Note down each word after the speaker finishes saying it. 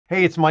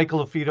Hey, it's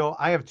Michael LaFido.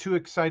 I have two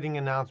exciting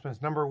announcements.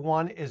 Number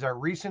one is our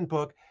recent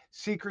book,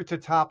 Secret to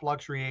Top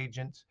Luxury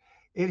Agents.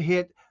 It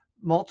hit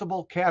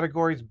multiple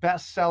categories,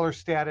 bestseller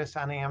status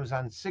on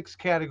Amazon, 6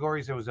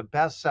 categories. It was a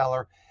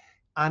bestseller.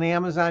 On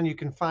Amazon, you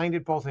can find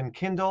it both in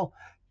Kindle.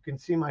 You can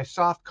see my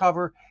soft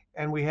cover,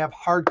 and we have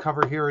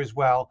hardcover here as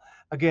well.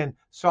 Again,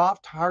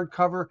 soft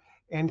hardcover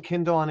and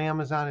Kindle on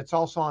Amazon. It's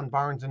also on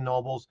Barnes and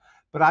Nobles.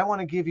 But I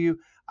want to give you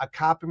a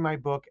copy of my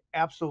book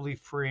absolutely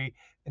free.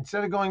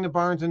 Instead of going to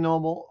Barnes and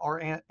Noble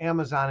or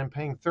Amazon and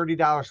paying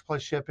 $30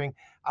 plus shipping,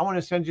 I want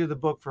to send you the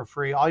book for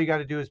free. All you got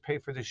to do is pay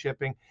for the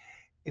shipping.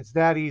 It's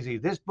that easy.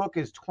 This book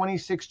is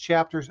 26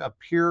 chapters of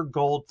pure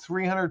gold,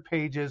 300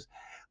 pages.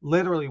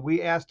 Literally,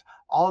 we asked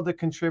all of the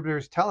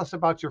contributors, tell us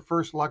about your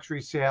first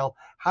luxury sale.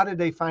 How did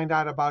they find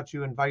out about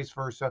you and vice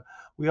versa?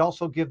 We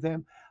also give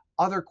them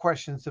other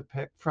questions to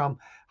pick from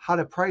how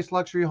to price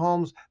luxury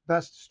homes,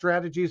 best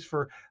strategies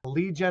for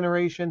lead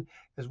generation,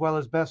 as well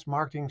as best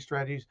marketing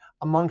strategies,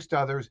 amongst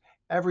others.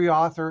 Every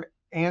author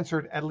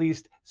answered at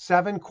least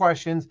 7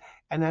 questions.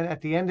 And then at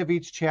the end of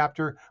each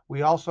chapter,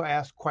 we also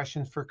ask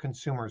questions for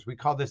consumers. We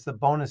call this the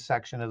bonus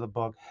section of the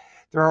book.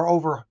 There are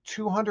over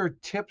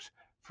 200 tips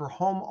for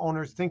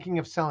homeowners thinking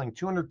of selling,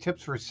 200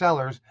 tips for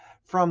sellers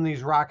from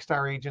these rock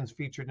star agents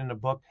featured in the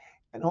book,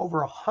 and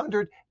over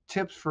 100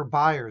 tips for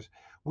buyers.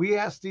 We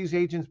ask these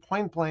agents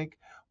point blank,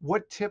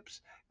 what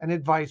tips and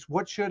advice,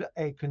 what should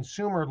a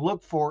consumer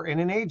look for in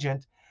an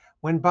agent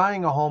when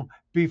buying a home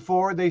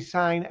before they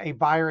sign a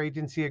buyer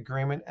agency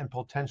agreement and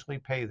potentially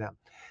pay them?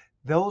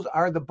 Those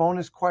are the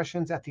bonus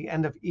questions at the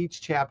end of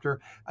each chapter.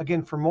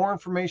 Again, for more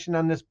information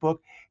on this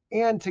book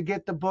and to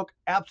get the book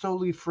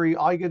absolutely free,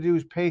 all you got to do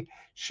is pay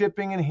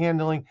shipping and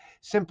handling.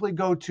 Simply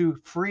go to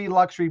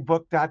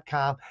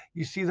freeluxurybook.com.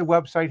 You see the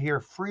website here,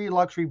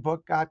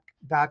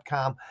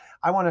 freeluxurybook.com.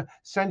 I want to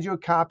send you a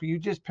copy. You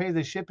just pay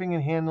the shipping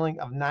and handling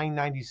of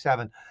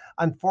 $9.97.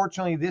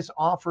 Unfortunately, this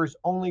offer is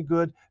only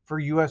good for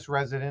U.S.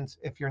 residents.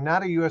 If you're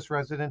not a U.S.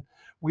 resident,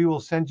 we will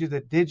send you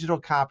the digital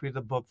copy of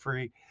the book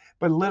free.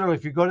 But literally,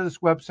 if you go to this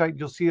website,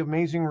 you'll see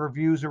amazing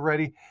reviews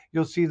already.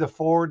 You'll see the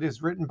foreword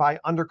is written by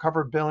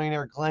undercover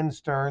billionaire Glenn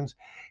Stearns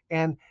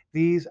and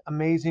these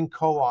amazing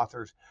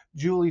co-authors,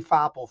 Julie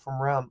Foppel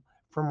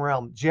from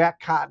Realm, Jack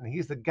Cotton.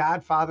 He's the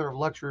godfather of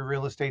luxury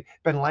real estate,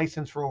 been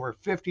licensed for over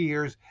 50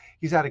 years.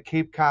 He's out of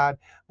Cape Cod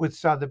with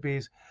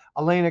Sotheby's.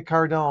 Elena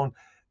Cardone,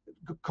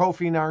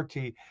 Kofi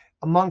Narti,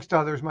 amongst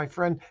others. My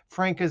friend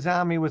Frank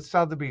Azami with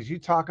Sotheby's. You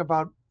talk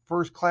about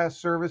first-class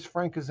service,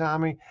 Frank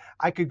Azami.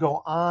 I could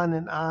go on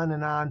and on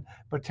and on,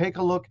 but take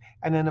a look.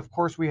 And then, of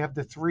course, we have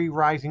the 3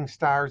 rising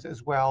stars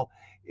as well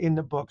in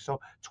the book.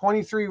 So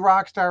 23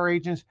 rock star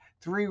agents,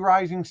 3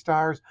 rising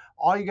stars.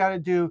 All you got to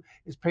do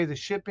is pay the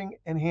shipping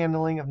and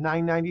handling of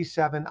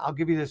 $9.97. I'll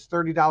give you this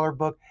 $30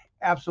 book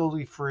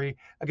absolutely free.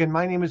 Again,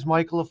 my name is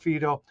Michael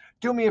LaFido.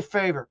 Do me a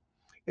favor.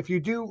 If you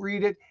do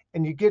read it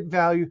and you get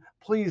value,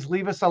 please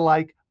leave us a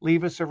like,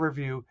 leave us a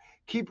review.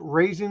 Keep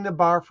raising the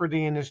bar for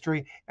the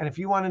industry. And if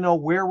you want to know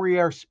where we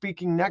are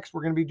speaking next,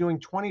 we're going to be doing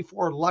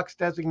 24 Lux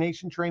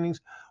designation trainings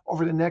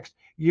over the next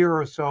year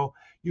or so.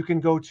 You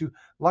can go to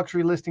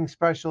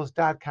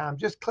luxurylistingspecialist.com.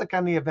 Just click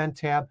on the event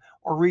tab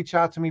or reach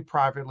out to me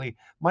privately.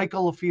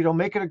 Michael LaFido,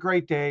 make it a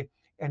great day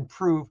and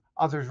prove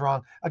others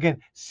wrong. Again,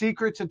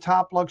 secret to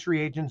top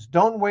luxury agents.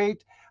 Don't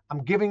wait.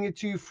 I'm giving it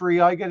to you free.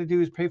 All you got to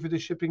do is pay for the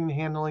shipping and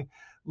handling.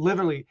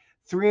 Literally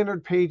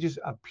 300 pages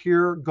of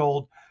pure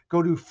gold.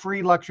 Go to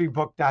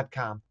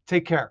freeluxurybook.com.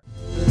 Take care.